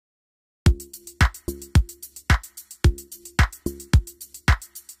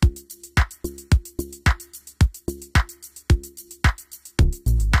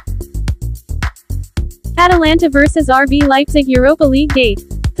Atalanta vs RB Leipzig Europa League date.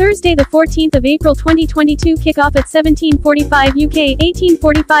 Thursday the 14th of April 2022 kickoff at 17:45 UK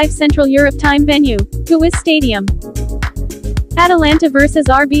 18:45 Central Europe time venue, Gewiss Stadium. Atalanta vs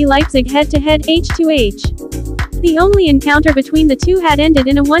RB Leipzig head-to-head H2H. The only encounter between the two had ended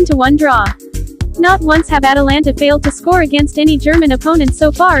in a 1-1 draw. Not once have Atalanta failed to score against any German opponent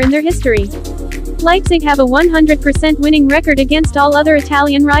so far in their history. Leipzig have a 100% winning record against all other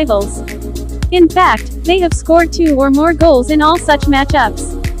Italian rivals. In fact, they have scored 2 or more goals in all such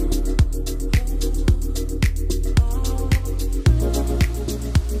matchups.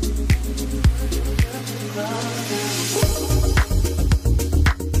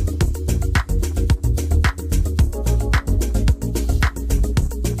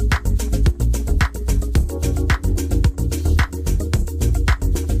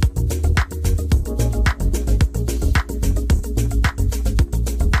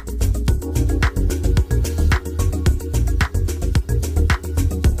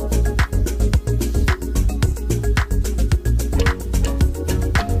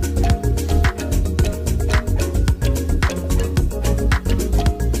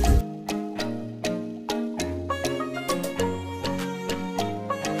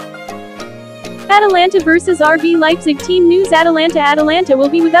 Atalanta vs RB Leipzig team news. Atalanta will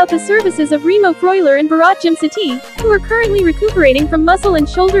be without the services of Remo Freuler and Berat Jimsati, who are currently recuperating from muscle and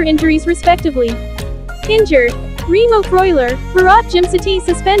shoulder injuries respectively. Injured: Remo Freuler, Berat Jimsati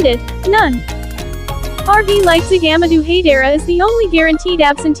suspended, none. RB Leipzig Amadou Haidara is the only guaranteed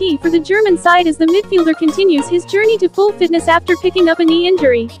absentee for the German side as the midfielder continues his journey to full fitness after picking up a knee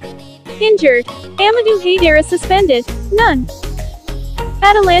injury. Injured: Amadou Haidara suspended, none.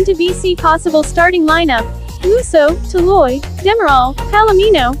 Atalanta BC possible starting lineup: Musso, Toloi, Demiral,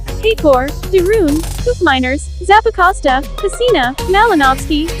 Palomino, Paytor, Darun, Koopmeiners, Zappacosta, Pessina,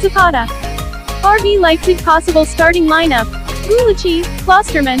 Malinovsky, Zapata. RB Leipzig possible starting lineup: Gulaci,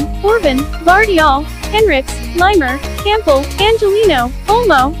 Klosterman, Orban, Vardiol, Henriks, Leimer, Campbell, Angelino,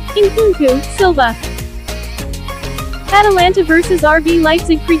 Olmo, Nkunku, Silva. Atalanta vs RB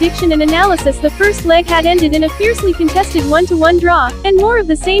Leipzig prediction and analysis. The first leg had ended in a fiercely contested 1-1 draw, and more of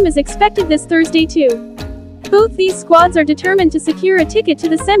the same is expected this Thursday too. Both these squads are determined to secure a ticket to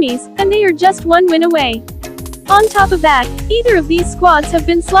the semis, and they are just one win away. On top of that, either of these squads have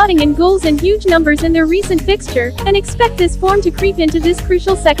been slotting in goals in huge numbers in their recent fixture, and expect this form to creep into this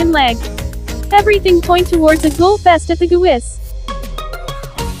crucial second leg. Everything points towards a goal fest at the Gewiss.